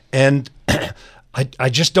thing, and I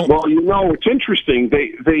just don't. Well, it's interesting.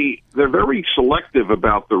 They're very selective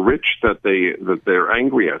about the rich that they're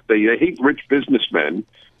angry at. They hate rich businessmen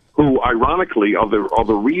who, ironically, are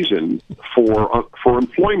the reason for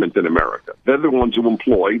employment in America. They're the ones who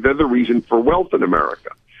employ. They're the reason for wealth in America.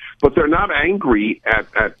 But they're not angry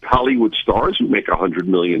at Hollywood stars who make $100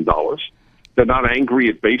 million. They're not angry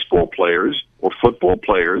at baseball players or football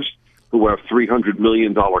players who have $300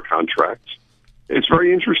 million contracts. It's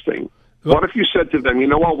very interesting. What if you said to them, you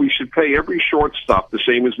know what, we should pay every shortstop the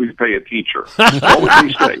same as we pay a teacher? What would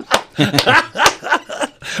they say?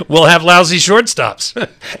 We'll have lousy shortstops,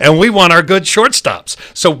 and we want our good shortstops,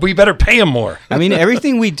 so we better pay them more. I mean,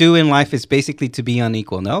 everything we do in life is basically to be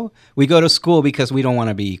unequal, no? We go to school because we don't want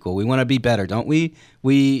to be equal. We want to be better, don't we?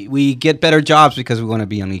 We get better jobs because we want to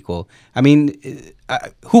be unequal. I mean,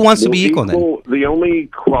 who wants to be equal then? The only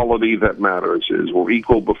quality that matters is we're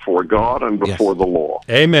equal before God and before the law.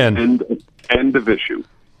 Amen. End of issue.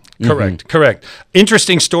 Correct.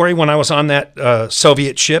 Interesting story. When I was on that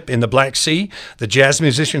Soviet ship in the Black Sea, the jazz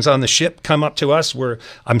musicians on the ship come up to us.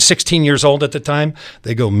 I'm 16 years old at the time.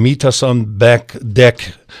 They go, meet us on back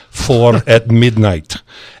deck 4 at midnight.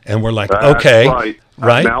 And we're like, That's okay.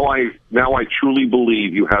 Right? Now I truly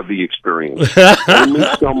believe you have the experience.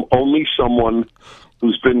 Only someone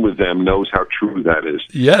who's been with them knows how true that is.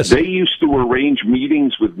 Yes. They used to arrange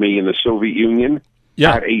meetings with me in the Soviet Union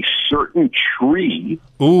at a certain tree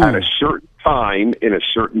at a certain time in a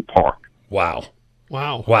certain park. Wow.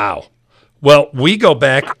 Well, we go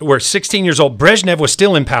back. We're 16 years old. Brezhnev was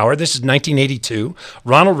still in power. This is 1982.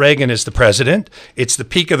 Ronald Reagan is the president. It's the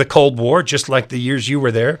peak of the Cold War, just like the years you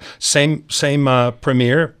were there. Same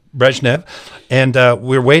premier, Brezhnev. And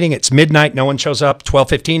we're waiting. It's midnight. No one shows up.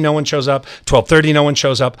 12:15, no one shows up. 12:30, no one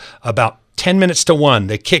shows up. About 10 minutes to 1,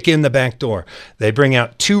 they kick in the back door. They bring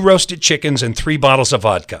out 2 roasted chickens and 3 bottles of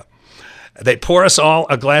vodka. They pour us all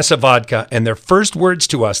a glass of vodka, and their first words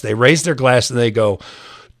to us, they raise their glass and they go,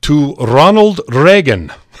 "To Ronald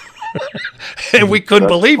Reagan." And we couldn't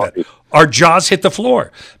believe it. Our jaws hit the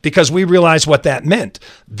floor because we realized what that meant.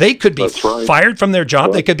 They could be fired from their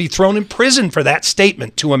job. They could be thrown in prison for that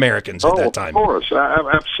statement to Americans at that time. Of course.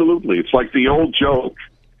 Absolutely. It's like the old joke.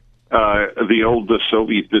 The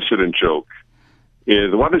Soviet dissident joke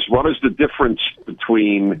is what is the difference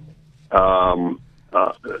between? By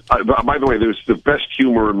the way, there's the best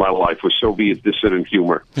humor in my life was Soviet dissident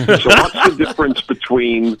humor. So what's the difference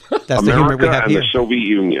between America and the Soviet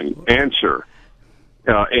Union? Answer: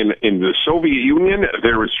 in the Soviet Union,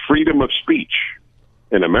 there is freedom of speech.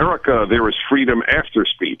 In America, there is freedom after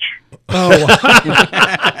speech.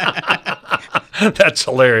 That's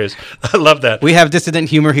hilarious. I love that. We have dissident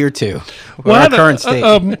humor here too. Well, current state.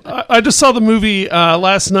 I just saw the movie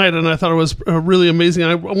last night, and I thought it was really amazing.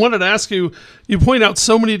 I wanted to ask you. You point out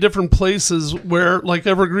so many different places where, like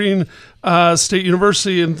Evergreen State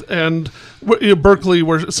University and Berkeley,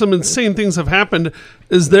 where some insane things have happened.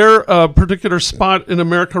 Is there a particular spot in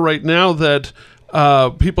America right now that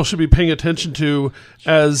people should be paying attention to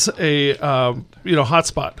as a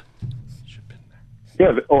hotspot?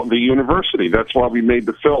 Yeah, the university. That's why we made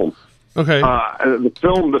the film. Okay.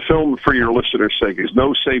 The film, for your listeners' sake, is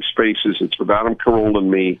No Safe Spaces. It's with Adam Carolla and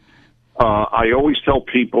me. I always tell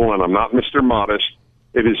people, and I'm not Mr. Modest,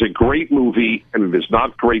 it is a great movie, and it is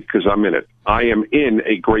not great because I'm in it. I am in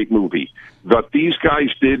a great movie. What these guys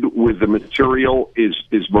did with the material is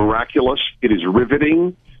miraculous. It is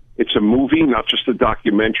riveting. It's a movie, not just a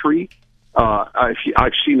documentary.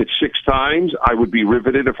 I've seen it 6 times. I would be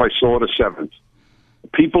riveted if I saw it a 7th.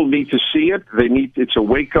 People need to see it. It's a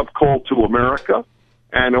wake-up call to America,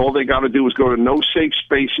 and all they got to do is go to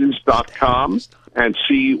nosafespaces.com and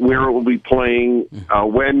see where it will be playing,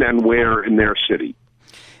 when and where in their city.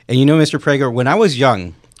 And Mr. Prager, when I was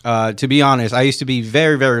young, to be honest, I used to be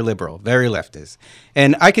very, very liberal, very leftist.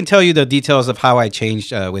 And I can tell you the details of how I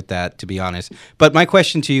changed with that, to be honest. But my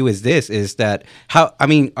question to you is this, are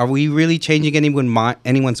we really changing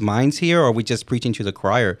anyone's minds here, or are we just preaching to the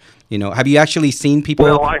choir? Have you actually seen people?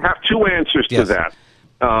 Well, I have 2 answers to that.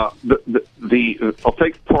 I'll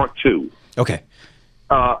take part 2. Okay.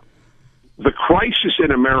 The crisis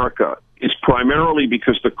in America is primarily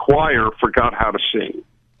because the choir forgot how to sing.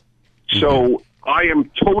 So I am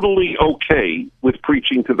totally okay with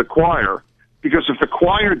preaching to the choir, because if the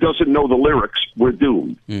choir doesn't know the lyrics, we're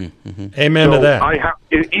doomed. Amen to that.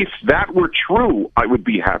 If that were true, I would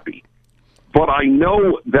be happy. But I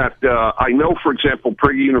know that, for example,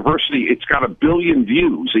 Prager University, it's got 1 billion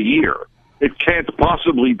views a year. It can't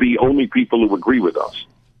possibly be only people who agree with us.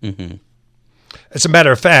 As a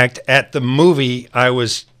matter of fact, at the movie I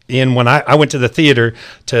was in when I went to the theater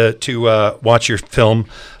to watch your film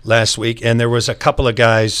last week, and there was a couple of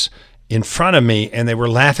guys in front of me, and they were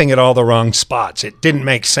laughing at all the wrong spots. It didn't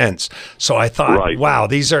make sense. So I thought, wow,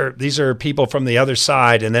 these are people from the other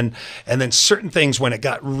side. And then certain things, when it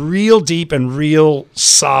got real deep and real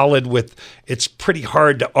solid, it's pretty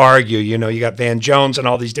hard to argue. You know, you got Van Jones and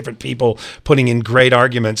all these different people putting in great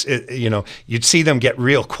arguments. You'd see them get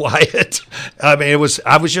real quiet. I mean,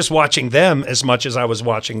 I was just watching them as much as I was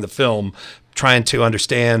watching the film, trying to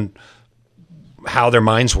understand how their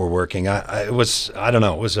minds were working. It was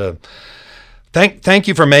a thank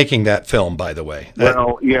you for making that film, by the way.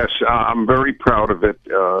 Well, yes, I'm very proud of it.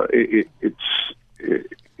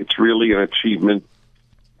 It's really an achievement,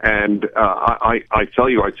 and I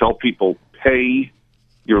tell people, pay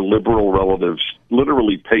your liberal relatives,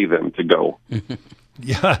 literally pay them to go.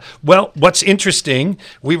 Yeah. Well, what's interesting,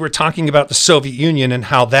 we were talking about the Soviet Union and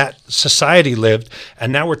how that society lived,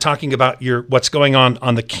 and now we're talking about what's going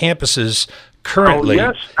on the campuses currently,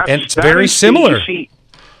 yes, and it's very similar. You see,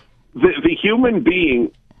 the human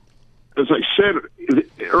being, as I said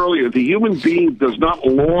earlier, the human being does not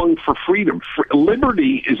long for freedom.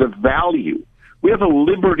 Liberty is a value. We have a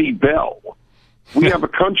Liberty Bell. We have a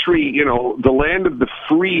country, the land of the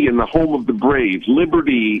free and the home of the brave.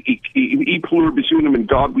 Liberty, e pluribus unum, in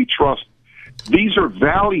God we trust. These are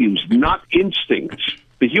values, not instincts.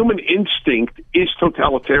 The human instinct is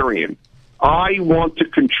totalitarian. I want to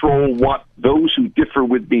control what those who differ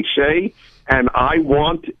with me say, and I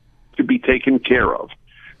want to be taken care of.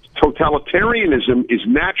 Totalitarianism is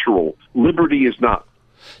natural. Liberty is not.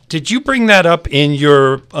 Did you bring that up in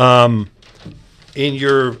your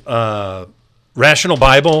Rational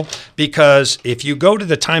Bible? Because if you go to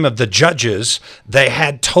the time of the judges, they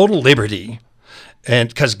had total liberty. And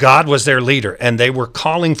because God was their leader, and they were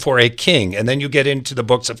calling for a king, and then you get into the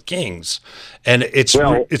books of Kings, and it's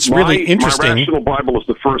really interesting. My Rational Bible is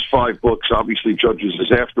the first 5 books. Obviously, Judges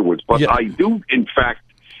is afterwards, but I do, in fact,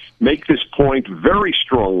 make this point very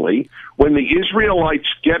strongly. When the Israelites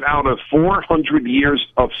get out of 400 years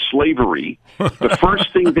of slavery, the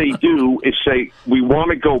first thing they do is say, "We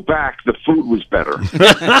want to go back. The food was better."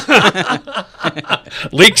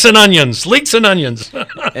 Leeks and onions.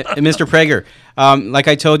 Mr. Prager, like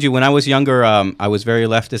I told you, when I was younger, I was very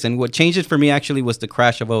leftist, and what changed it for me actually was the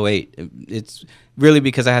crash of 2008. It's really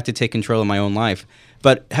because I had to take control of my own life.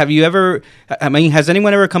 But have you ever, has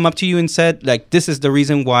anyone ever come up to you and said, like, this is the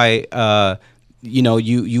reason why,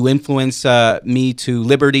 you influence me to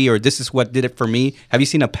liberty, or this is what did it for me? Have you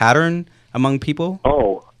seen a pattern among people?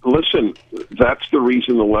 Oh, listen, that's the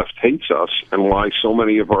reason the left hates us and why so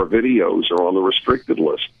many of our videos are on the restricted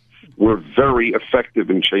list. We're very effective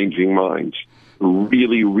in changing minds.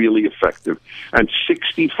 Really, really effective. And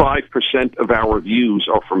 65% of our views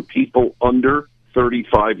are from people under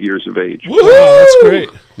 35 years of age. Woo! That's great.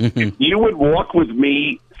 If you would walk with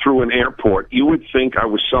me through an airport, you would think I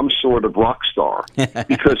was some sort of rock star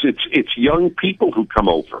because it's young people who come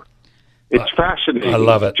over. It's fascinating. I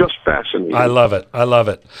love it. Just fascinating. I love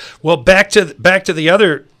it. Well, back to the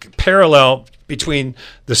other parallel between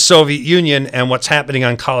the Soviet Union and what's happening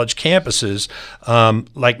on college campuses.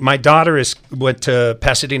 Like my daughter went to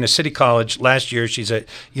Pasadena City College last year. She's at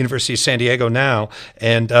University of San Diego now,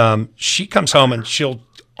 and she comes home and she'll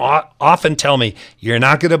often tell me, "You're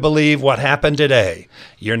not going to believe what happened today.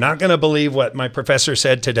 You're not going to believe what my professor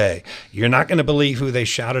said today. You're not going to believe who they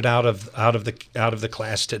shouted out of the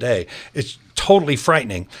class today." It's totally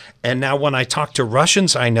frightening. And now when I talk to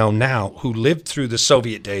Russians I know now who lived through the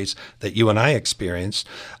Soviet days that you and I experienced,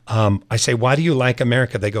 I say, "Why do you like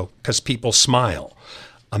America?" They go, "Because people smile."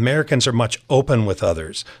 Americans are much open with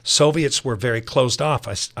others. Soviets were very closed off.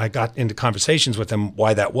 I got into conversations with them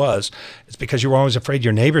why that was. It's because you were always afraid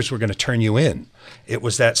your neighbors were going to turn you in. It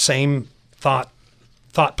was that same thought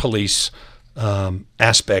police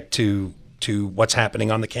aspect to what's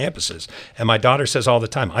happening on the campuses. And my daughter says all the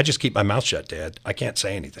time, "I just keep my mouth shut, Dad. I can't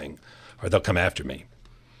say anything, or they'll come after me."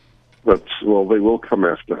 Well, they will come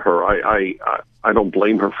after her. I don't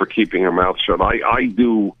blame her for keeping her mouth shut. I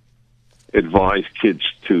do advise kids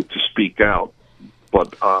to speak out,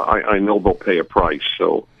 but I know they'll pay a price,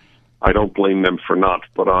 so I don't blame them for not.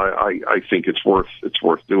 But I think it's worth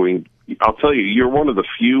doing. I'll tell you, you're one of the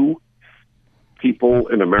few people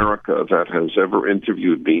in America that has ever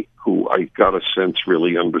interviewed me who I got a sense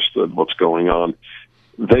really understood what's going on.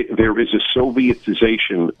 There is a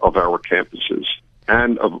Sovietization of our campuses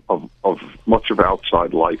and of much of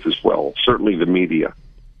outside life as well, certainly the media.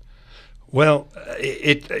 Well,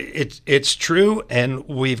 it's true, and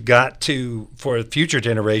we've got to, for future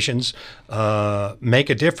generations, make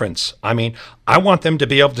a difference. I mean, I want them to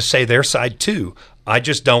be able to say their side too. I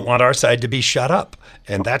just don't want our side to be shut up,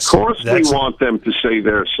 and that's. Of course, we want them to say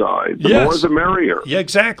their side. The more, the merrier. Yeah,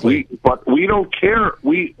 exactly. But we don't care.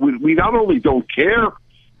 We not only don't care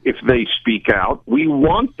if they speak out, we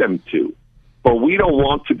want them to, but we don't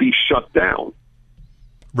want to be shut down.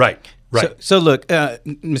 Right. Right. So look,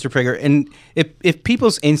 Mr. Prager, and if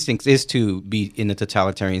people's instincts is to be in a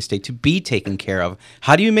totalitarian state, to be taken care of,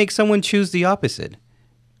 how do you make someone choose the opposite?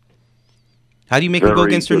 How do you make them go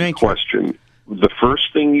against their nature? Question. The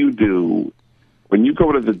first thing you do when you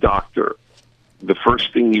go to the doctor, the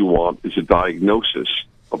first thing you want is a diagnosis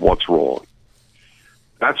of what's wrong.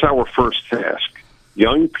 That's our first task.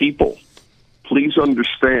 Young people, please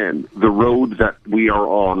understand the road that we are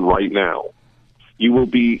on right now. You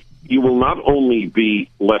will not only be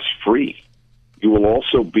less free, you will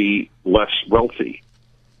also be less wealthy.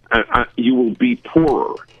 You will be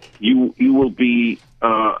poorer. You will be,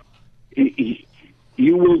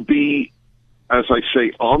 as I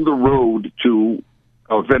say, on the road to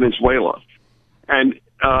Venezuela. And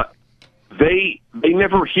they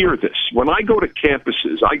never hear this. When I go to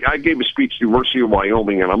campuses, I gave a speech at the University of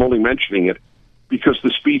Wyoming, and I'm only mentioning it because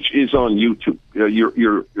the speech is on YouTube.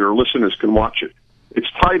 Your listeners can watch it. It's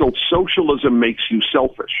titled, Socialism Makes You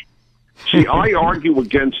Selfish. See, I argue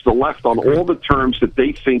against the left on all the terms that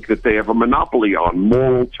they think that they have a monopoly on,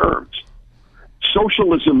 moral terms.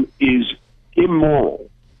 Socialism is immoral.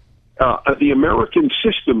 The American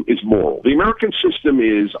system is moral. The American system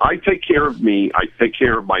is, I take care of me, I take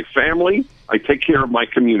care of my family, I take care of my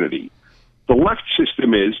community. The left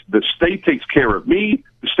system is, the state takes care of me,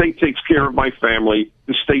 the state takes care of my family,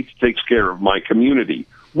 the state takes care of my community.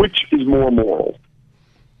 Which is more moral?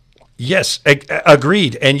 Yes,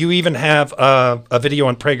 agreed. And you even have a video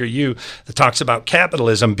on PragerU that talks about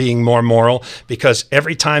capitalism being more moral because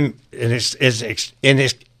every time an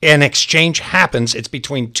exchange happens, it's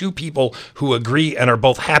between two people who agree and are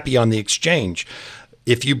both happy on the exchange.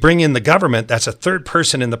 If you bring in the government, that's a third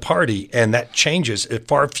person in the party, and that changes.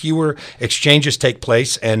 Far fewer exchanges take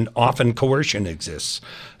place, and often coercion exists.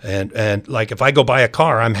 And like if I go buy a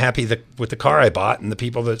car, I'm happy with the car I bought, and the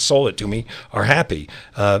people that sold it to me are happy.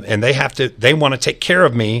 And they want to take care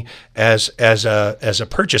of me as a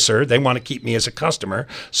purchaser. They want to keep me as a customer,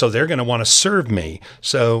 so they're going to want to serve me.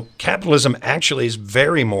 So capitalism actually is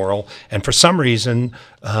very moral, and for some reason,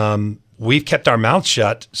 we've kept our mouths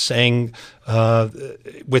shut, saying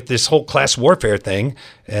with this whole class warfare thing,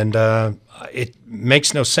 and it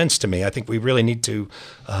makes no sense to me. I think we really need to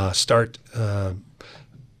start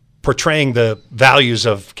portraying the values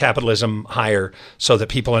of capitalism higher so that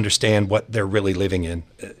people understand what they're really living in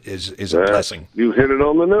is a blessing. You hit it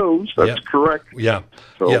on the nose. That's correct. Yeah.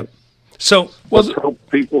 So, yeah. So let's hope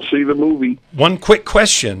people see the movie. One quick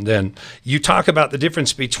question then. You talk about the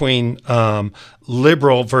difference between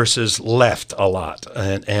liberal versus left a lot,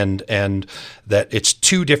 and that it's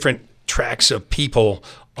two different tracks of people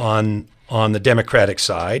on the Democratic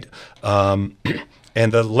side. And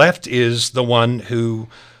the left is the one who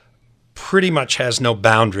pretty much has no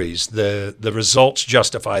boundaries. The results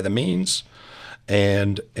justify the means,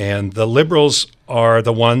 and the liberals are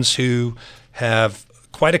the ones who have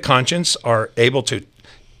quite a conscience, are able to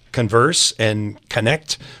converse and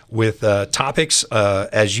connect with topics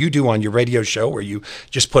as you do on your radio show, where you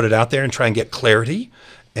just put it out there and try and get clarity.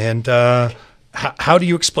 And how do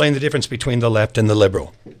you explain the difference between the left and the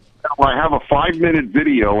liberal? I have a 5-minute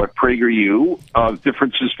video at PragerU.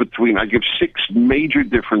 Differences between, I give 6 major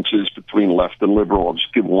differences between left and liberal. I'll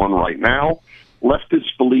just give one right now.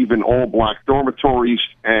 Leftists believe in all black dormitories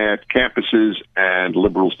at campuses, and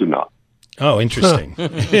liberals do not. Oh, interesting.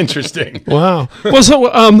 Interesting. Wow. Well, so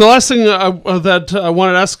the last thing that I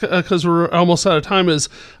wanted to ask, because we're almost out of time, is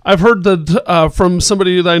I've heard that from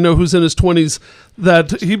somebody that I know who's in his 20s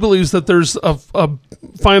that he believes that there's a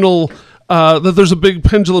final, that there's a big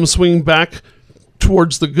pendulum swing back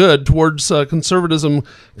towards the good, towards conservatism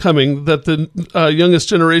coming, that the youngest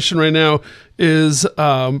generation right now is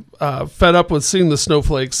fed up with seeing the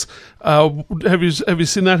snowflakes. Have you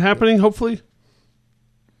seen that happening, hopefully?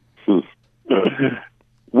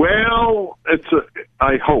 Well,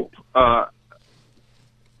 I hope.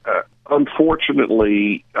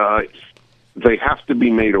 Unfortunately, they have to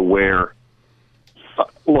be made aware.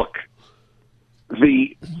 Look,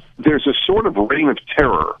 there's a sort of reign of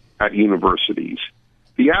terror at universities.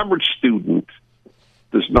 The average student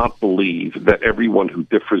does not believe that everyone who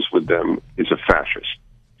differs with them is a fascist.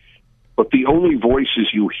 But the only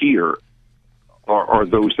voices you hear are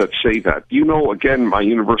those that say that. You know, again, my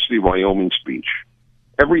University of Wyoming speech.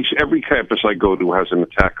 Every campus I go to has an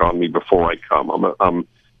attack on me before I come. I'm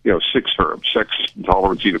six herb, sex,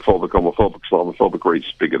 intolerant, xenophobic, homophobic, Islamophobic,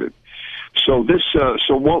 racist, bigoted. So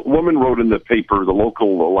one woman wrote in the paper, the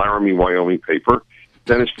local Laramie, Wyoming paper,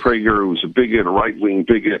 Dennis Prager, who's a bigot, a right-wing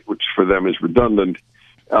bigot, which for them is redundant,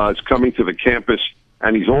 is coming to the campus,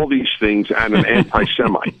 and he's all these things and an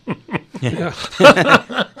anti-Semite.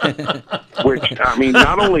 Which, I mean,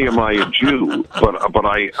 not only am I a Jew, but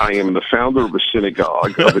I am the founder of a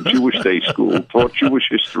synagogue, of a Jewish day school, taught Jewish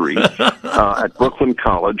history at Brooklyn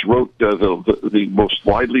College, wrote the most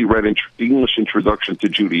widely read English introduction to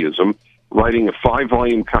Judaism, writing a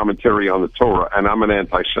 5-volume commentary on the Torah, and I'm an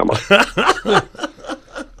anti-Semite.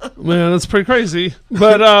 Man, that's pretty crazy.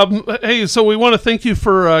 But hey, so we want to thank you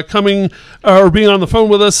for coming or being on the phone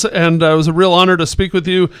with us, and it was a real honor to speak with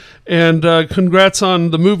you. And congrats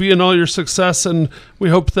on the movie and all your success. And we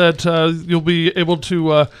hope that you'll be able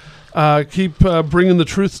to keep bringing the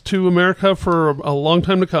truth to America for a long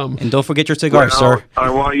time to come. And don't forget your cigars, sir. I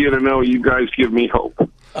want you to know you guys give me hope.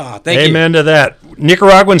 Thank you. Amen to that.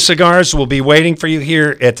 Nicaraguan Cigars will be waiting for you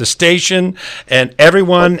here at the station. And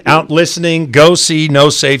everyone out listening, go see No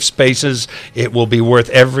Safe Spaces. It will be worth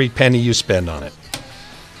every penny you spend on it.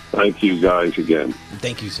 Thank you guys again.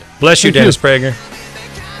 Thank you, sir. Bless you, Dennis Prager.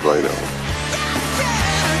 Right on.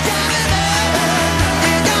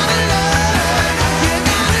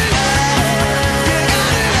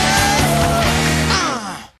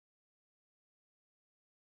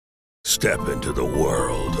 Step into the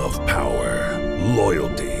world of power,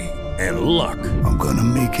 loyalty, and luck. I'm gonna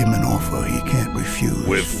make him an offer he can't refuse.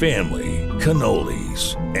 With family,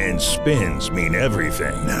 cannolis, and spins mean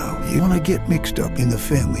everything. Now, you wanna get mixed up in the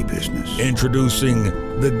family business. Introducing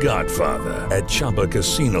The Godfather at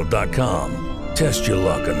ChumbaCasino.com. Test your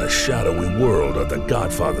luck in the shadowy world of The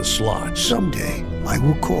Godfather slot. Someday, I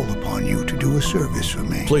will call upon you to do a service for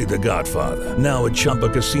me. Play The Godfather now at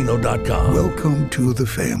ChumbaCasino.com. Welcome to the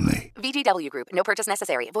family. VGW Group. No purchase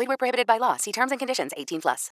necessary. Void where prohibited by law. See terms and conditions. 18+.